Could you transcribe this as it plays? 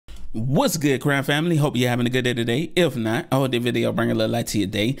What's good, crime family? Hope you're having a good day today. If not, I hope the video bring a little light to your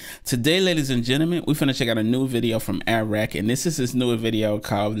day. Today, ladies and gentlemen, we finna check out a new video from Airrack, and this is his new video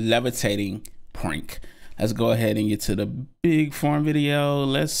called Levitating Prank. Let's go ahead and get to the big form video.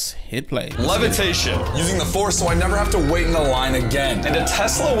 Let's hit play. Levitation, using the force so I never have to wait in the line again. And a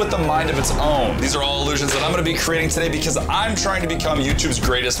Tesla with a mind of its own. These are all illusions that I'm gonna be creating today because I'm trying to become YouTube's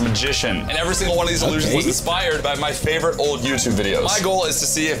greatest magician. And every single one of these illusions was inspired by my favorite old YouTube videos. My goal is to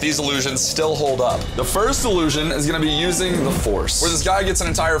see if these illusions still hold up. The first illusion is gonna be using the force, where this guy gets an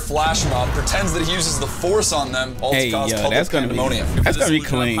entire flash mob, pretends that he uses the force on them, all to cause public pandemonium. That's gonna be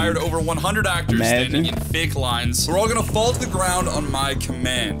clean. I hired over 100 actors standing in fake lines. We're all gonna fall to the ground on my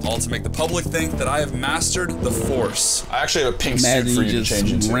command, all to make the public think that I have mastered the force. I actually have a pink suit for you to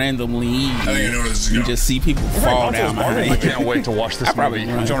change into. Randomly, you just see people fall down behind you. I can't wait to watch this movie.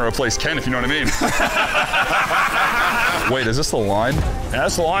 I'm trying to replace Ken, if you know what I mean. Wait, is this the line? Yeah,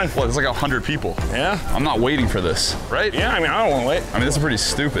 that's the line. What, there's like 100 people. Yeah. I'm not waiting for this, right? Yeah, I mean, I don't want to wait. I mean, this is pretty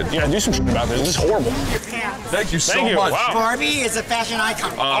stupid. You gotta do some shit about this. This is horrible. Thank you so much. Wow. Barbie is a fashion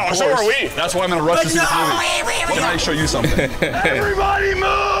icon. Oh, so are we. That's why I'm gonna rush to see this movie. Can I show you something? Everybody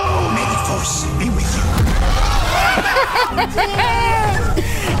move! May the force be with you.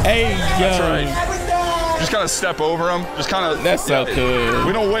 Hey, yo. That's right. Just kind of step over them. Just kind of. That's so cool.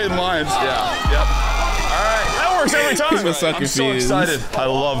 We don't wait in lines. Yeah. Yep. All right. That works every time. I'm so excited. I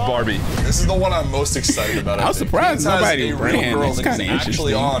love Barbie. This is the one I'm most excited about. I was surprised nobody ran. Girl It's that kind of he's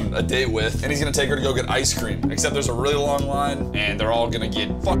actually interesting. on a date with, and he's gonna take her to go get ice cream. Except there's a really long line, and they're all gonna get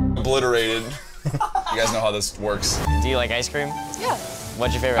obliterated. You guys know how this works. Do you like ice cream? Yeah.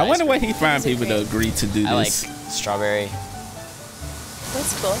 What's your favorite I wonder ice where he find people to agree to do I like this. strawberry.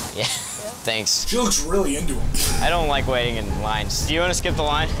 That's cool. Yeah. Thanks. She looks really into him. I don't like waiting in lines. Do you want to skip the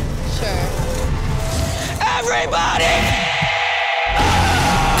line? Sure. Everybody!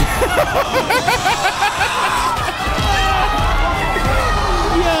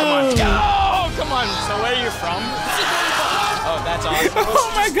 Oh, come on. So where are you from? Oh, that's awesome.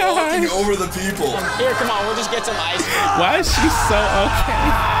 Oh my god. Over the people. Here, come on. We'll just get some ice cream. Why is she so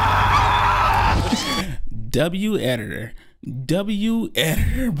okay? W editor,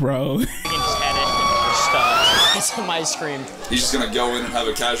 bro. You can just edit your stuff. Get some ice cream. He's just gonna go in and have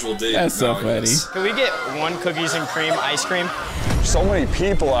a casual date. That's so funny. Can we get one cookies and cream ice cream? So many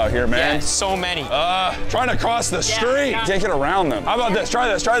people out here, man. Yeah, so many. Trying to cross the street. Yeah. Can't get around them. How about this? Try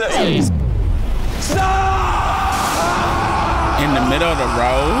this. Try this. Please. Stop! In the middle of the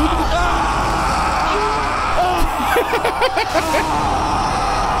road.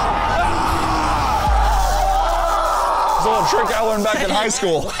 It's a little trick I learned back in high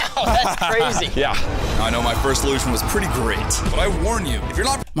school. Wow, that's crazy. Yeah. Now, I know my first illusion was pretty great, but I warn you, if you're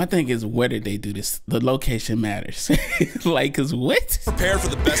not My thing is, where did they do this? The location matters. Like, cause what? prepared for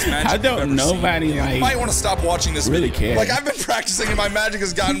the best magic I don't. you've ever Nobody seen, like. you might want to stop watching this really video. cares. Like, I've been practicing and my magic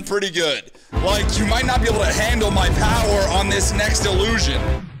has gotten pretty good. Like, you might not be able to handle my power on this next illusion.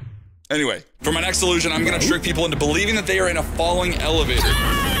 Anyway, for my next illusion, I'm gonna trick people into believing that they are in a falling elevator.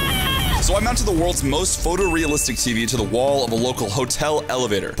 So I mounted the world's most photorealistic TV to the wall of a local hotel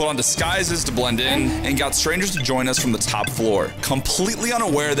elevator, put on disguises to blend in, and got strangers to join us from the top floor, completely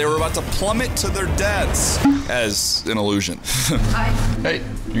unaware they were about to plummet to their deaths as an illusion. Hi. Hey,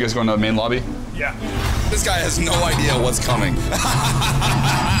 you guys going to the main lobby? Yeah. This guy has no idea what's coming.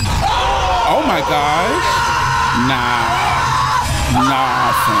 Oh my gosh. Nah,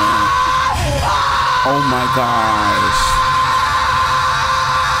 fam. Oh my gosh.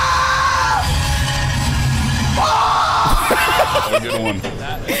 A good one.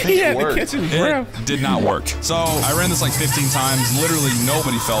 He had to catch his breath. It did not work. So I ran this like 15 times. Literally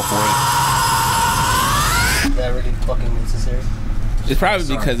nobody fell for it. Is that really fucking necessary? It's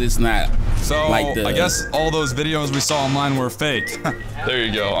probably because it's not. So Like the- I guess all those videos we saw online were fake. There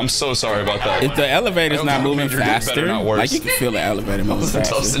you go. I'm so sorry about that. If the elevator's not moving You're getting faster, better, not worse. like you can feel the elevator moving It's a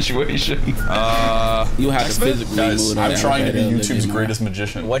tough faster. situation. You have to physically Guys, move the I'm trying to be elevator a YouTube's little bit greatest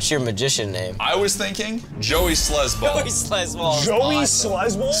magician. What's your magician name? I was thinking Joey Slezball. Joey Slezball. Joey Awesome.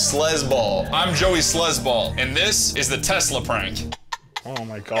 Slezball? Slezball. I'm Joey Slezball, and this is the Tesla prank. Oh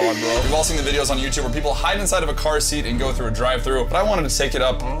my god, bro. We've all seen the videos on YouTube where people hide inside of a car seat and go through a drive-thru, but I wanted to take it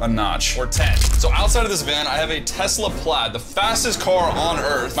up a notch, or 10. So outside of this van, I have a Tesla Plaid, the fastest car on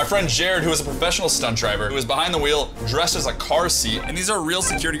earth. My friend Jared, who is a professional stunt driver, who is behind the wheel, dressed as a car seat. And these are real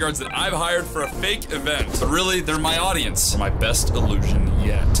security guards that I've hired for a fake event. But really, they're my audience. My best illusion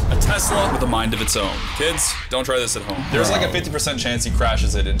yet. A Tesla with a mind of its own. Kids, don't try this at home. There's like a 50% chance he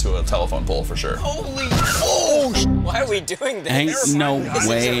crashes it into a telephone pole for sure. Holy. Oh, Why are we doing this? Ain't no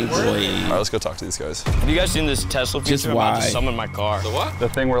way, boy. All right, let's go talk to these guys. Have you guys seen this Tesla feature? Just I'm about why? to summon my car. The what? The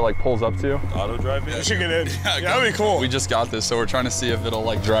thing where it like pulls up to you. Auto driving? You should get in. Yeah, that'd be cool. We just got this, so we're trying to see if it'll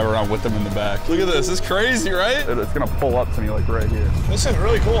like drive around with them in the back. Look at this. It's crazy, right? It's gonna pull up to me like right here. This is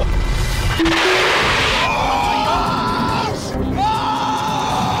really cool.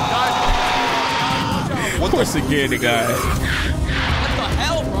 Of course, security guy. What the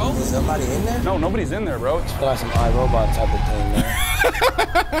hell, bro? Is somebody in there? No, nobody's in there, bro. Got some iRobot type of thing, man.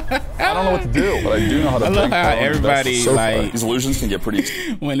 I don't know what to do, but I do know how to. I love how everybody like these illusions can get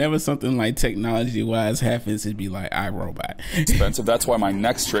pretty whenever something like technology-wise happens, it'd be like iRobot. expensive. That's why my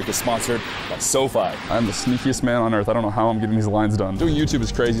next trick is sponsored by SoFi. I'm the sneakiest man on earth. I don't know how I'm getting these lines done. Doing YouTube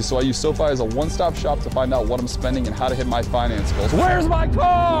is crazy, so I use SoFi as a one-stop shop to find out what I'm spending and how to hit my finance goals. Where's my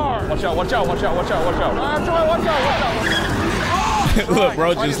car? Watch out, watch out, watch out, watch out, watch out. Watch out, watch out, watch out. Look,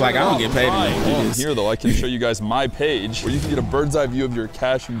 bro, just like I don't get paid enough. Well, here though, I can show you guys my page where you can get a bird's eye view of your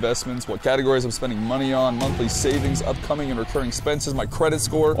cash investments, what categories I'm spending money on, monthly savings, upcoming and recurring expenses, my credit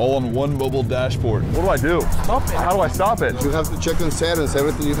score, all on one mobile dashboard. What do I do? Stop it. How do I stop it? You have to check on settings,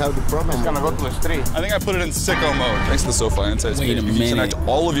 everything you have the problem. It's gonna go to the street. I think I put it in sicko mode. Thanks to the SoFi Insights Wait page. a You can minute. connect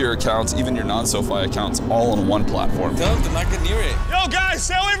all of your accounts, even your non-SoFi accounts, all on one platform. Tell them to not get near it. Yo, guys,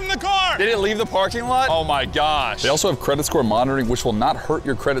 stay away from the car. Did it leave the parking lot? Oh my gosh. They also have credit score monitoring, which will not hurt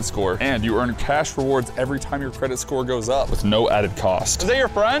your credit score, and you earn cash rewards every time your credit score goes up with no added cost. Is that your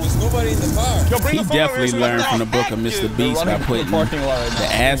friend? There's nobody in the car. Yo, bring He the phone over definitely here. learned from the book of Mr. Beast by putting the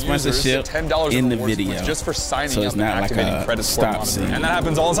ad sponsorship $10 in the rewards video, points just for signing so it's up and not like activating a credit score stop monitoring. scene. And that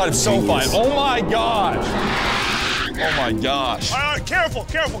happens all inside of SoFi. Genius. Oh my gosh. Oh my gosh. All right, careful,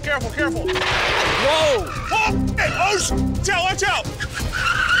 careful, careful, careful. Whoa! Oh, hey, watch out.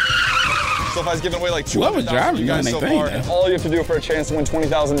 SoFi's giving away like Whoever $200,000 driving to you guys doing so their thing, far. though. All you have to do for a chance to win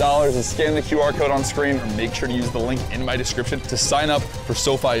 $20,000 is scan the QR code on screen or make sure to use the link in my description To sign up for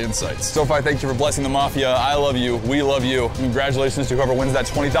SoFi Insights. SoFi, thank you for blessing the mafia. I love you. We love you. Congratulations to whoever wins that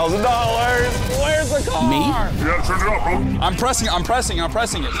 $20,000. Where's the car? Me? You gotta turn it up, bro. I'm pressing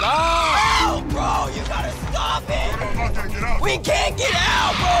it. Oh, bro, you gotta stop it. Get out. We can't get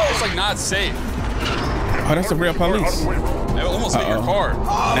out, bro. It's like not safe. Oh, that's the real police. It almost hit your car.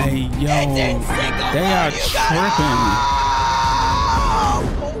 Hey, yo, they are tripping.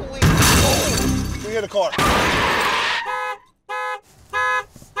 We hit a car.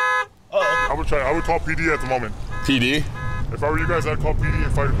 I would call PD at the moment. PD? If I were you guys, I'd call PD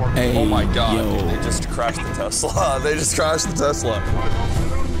and fire department. Hey, Oh my God. yo. Dude, they just crashed the Tesla. They just crashed the Tesla.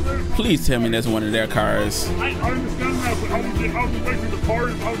 Please tell me that's one of their cars. I understand that, but how would you make the car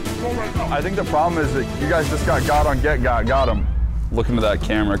is out of control right now? I think the problem is that you guys just got on got him. Look into that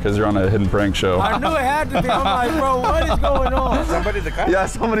camera because you're on a hidden prank show. I knew it had to be. I'm like, bro, what is going on? Somebody in the car? Yeah,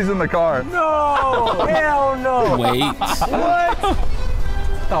 somebody's in the car. No, hell no. Wait, What?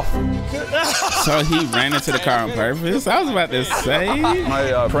 so he ran into the car on purpose? I was about to say.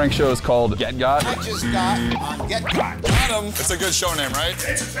 My prank show is called Get Got. Just got on Get Got. It's a good show name, right?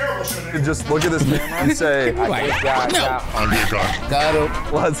 Just look at this camera and say, Like, no. got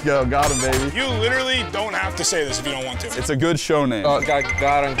him. Let's go. Got him, baby. You literally don't have to say this if you don't want to. It's a good show name. Got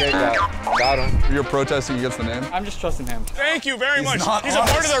him, Get Got him. You're protesting against the name? I'm just trusting him. Thank you very much. not He's a part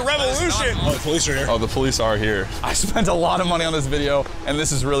of honest. the revolution. Oh, the police are here. Oh, the police are here. I spent a lot of money on this video, and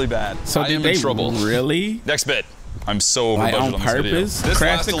this is really bad. So I did am they in trouble. really? Next bit. I'm so over Like, budget on on this video. purpose? This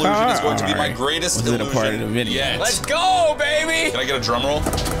Crash last the illusion car? is going to be my Alright. greatest Was it a illusion part of the video? yet. Let's go, baby. Can I get a drum roll?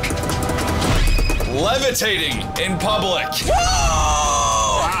 Levitating in public.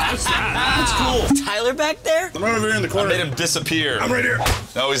 That's cool. Tyler back there? I'm right over here in the I corner. made him disappear. I'm right here.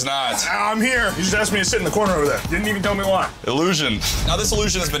 No, he's not. I'm here. You just asked me to sit in the corner over there. Didn't even tell me why. Illusion. Now, this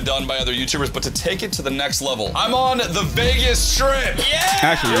illusion has been done by other YouTubers, but to take it to the next level, I'm on the Vegas Strip. Yeah! I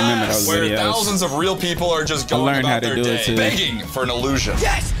actually remember those Where videos. thousands of real people are just going learned how about to their do it day, too. begging for an illusion.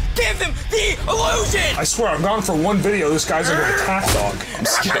 Yes! Give him the illusion! I swear, I'm gone for one video. This guy's like an attack dog. I'm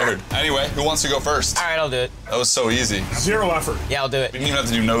scared. Anyway, who wants to go first? All right, I'll do it. That was so easy. Zero effort. Yeah, I'll do it. We didn't even have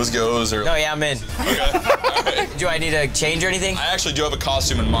to do nose goes or... No, yeah, I'm in. Okay. Do I need to change or anything? I actually do have a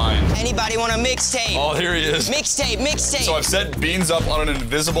costume in mind. Anybody want a mixtape? Oh, here he is. Mixtape, mixtape. So I've set Beans up on an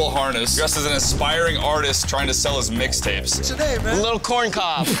invisible harness, dressed as an aspiring artist trying to sell his mixtapes. What's your name, man? Little corn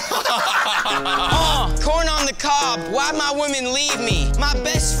cob. Corn on the cob. Why my women leave me? My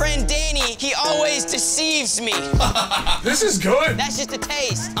best friend Danny, he always deceives me. This is good. That's just a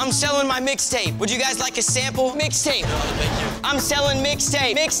taste. I'm selling my mixtape. Would you guys like a sample? Mixtape. I'm selling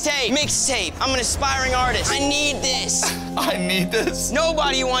mixtape. Mixtape. Mixtape. I'm an aspiring artist. I need this. I need this.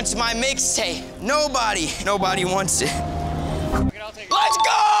 Nobody wants my mixtape. Nobody. Nobody wants it. Let's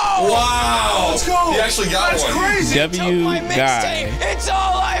go! Wow. Let's go. He actually got That's one. crazy. W guy. It's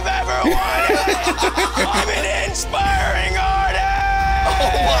all I've ever wanted. I'm an inspiring artist.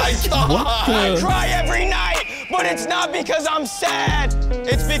 Oh my God. I cry every night, but it's not because I'm sad.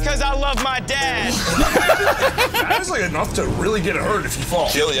 It's because I love my dad. That is like enough to really get hurt if you fall.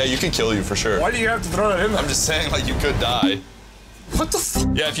 Yeah, you can kill you for sure. Why do you have to throw that in there? I'm just saying, like, you could die. What the fuck?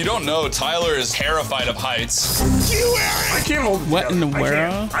 Yeah, if you don't know, Tyler is terrified of heights. I can't hold it What in the together.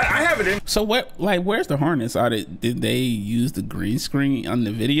 world? I have it in. So what? Like, where's the harness? Did they use the green screen on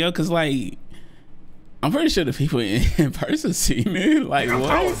the video? Cause like, I'm pretty sure the people in person seen it. Like,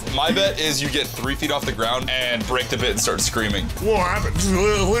 what? My bet is you get 3 feet off the ground and break the bit and start screaming. Won't happen. This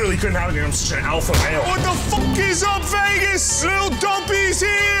literally couldn't happen. I'm such an alpha male. What the fuck is up, Vegas? Little Dumpy's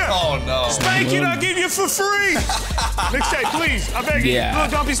here. Oh no. Spank it, I'll give you for free. Mixtape, please. I beg you. Yeah.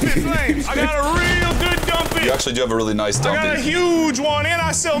 Little Dumpy spit flames. I got a real good Dumpy. You actually do have a really nice I got a dumpy. huge one, and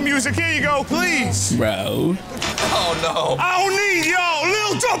I sell music. Here you go, please. Bro. Oh no. I don't need y'all.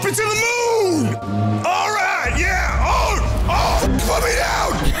 Little Dumpy to the moon. All right, yeah. Oh, put me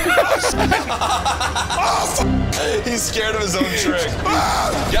down. He's scared of his own trick.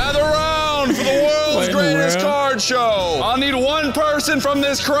 Gather around for the world's greatest card show. I'll need one person from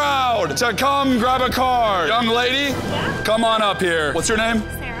this crowd to come grab a card. Young lady, come on up here. What's your name?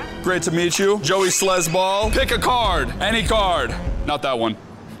 Sarah. Great to meet you. Joey Slesball. Pick a card. Any card. Not that one.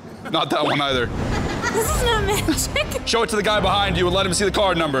 Not that one either. This is not magic. Show it to the guy behind you and let him see the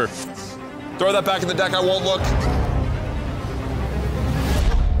card number. Throw that back in the deck. I won't look.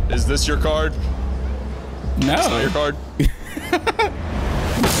 Is this your card? No. It's not your card?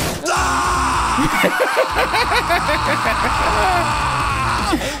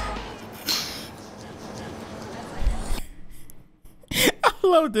 I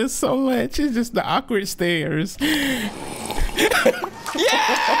love this so much. It's just the awkward stares.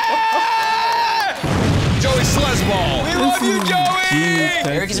 Joey Slesball. We love you, Joey!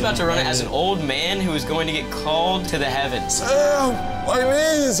 Eric is about to run it as an old man who is going to get called to the heavens. My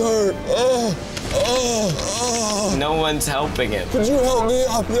knee is hurt. No one's helping him. Could you help me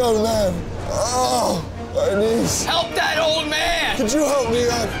up, young man? My knees. Help that old man! Could you help me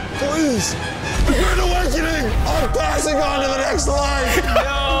up, please? Great awakening! I'm passing on to the next life!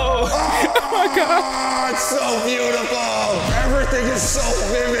 No! Oh my God! It's so beautiful! Everything is so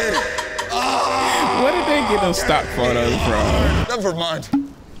vivid! Where did they get those stock photos from? Never mind.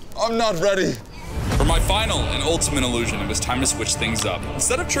 I'm not ready. For my final and ultimate illusion, it was time to switch things up.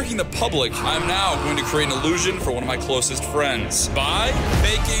 Instead of tricking the public, I'm now going to create an illusion for one of my closest friends by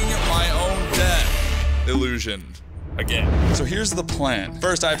faking my own death illusion. Again. So here's the plan.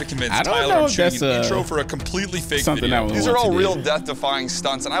 First, I have to convince Tyler I'm shooting an intro for a completely fake video. These are all real death-defying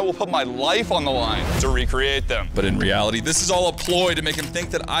stunts, and I will put my life on the line to recreate them. But in reality, this is all a ploy to make him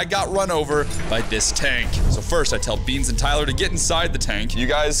think that I got run over by this tank. So first, I tell Beans and Tyler to get inside the tank. You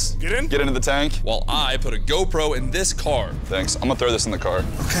guys get into the tank, while I put a GoPro in this car. Thanks. I'm gonna throw this in the car.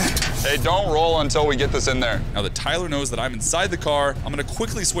 Okay. Hey, don't roll until we get this in there. Now that Tyler knows that I'm inside the car, I'm gonna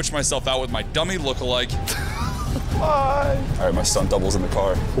quickly switch myself out with my dummy lookalike. Bye. All right, my stunt double's in the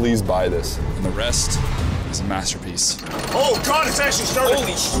car. Please buy this. And the rest is a masterpiece. Oh God, it's actually starting.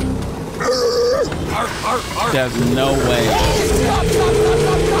 Holy shit. There's no way.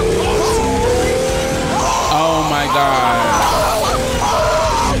 Oh my God.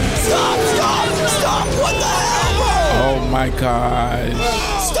 Stop! What the hell? Oh my gosh.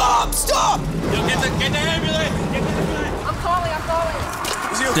 Stop! Yo, get the ambulance! I'm calling.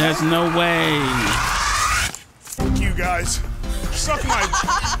 There's no way. Fuck you guys. Suck my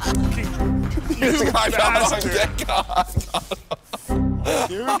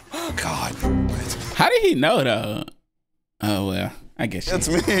God. How did he know though? Oh well, I guess it's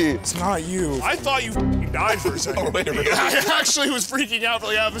me. It's not you. I thought you died for a second. Oh, wait a minute. I actually was freaking out for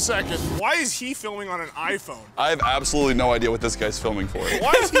like half a second. Why is he filming on an iPhone? I have absolutely no idea what this guy's filming for.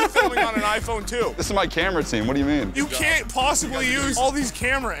 Why is he filming on an iPhone too? This is my camera team. What do you mean? You can't possibly use all these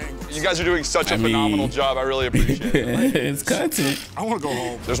camera angles. You guys are doing such a phenomenal job. I really appreciate it. It's content. I want to go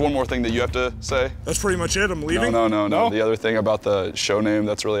home. There's one more thing that you have to say. That's pretty much it. I'm leaving. No. The other thing about the show name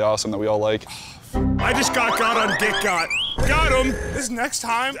that's really awesome that we all like. I just got on Dick Got. Got him. This next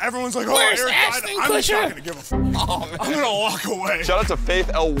time, everyone's like, oh, Eric died. I'm just not gonna give a fuck. Oh, man. I'm gonna walk away. Shout out to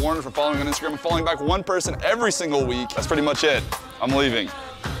Faith L. Warner for following on Instagram and following back one person every single week. That's pretty much it. I'm leaving.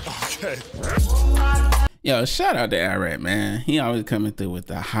 Okay. Yo, shout out to Airrack, man. He always coming through with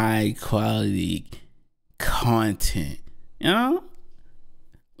the high quality content. You know?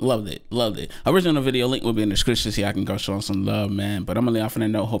 Loved it. Original video link will be in the description so y'all can go show him some love, man. But I'm gonna leave off on that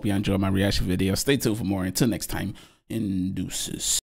note. Hope y'all enjoyed my reaction video. Stay tuned for more. Until next time, in deuces.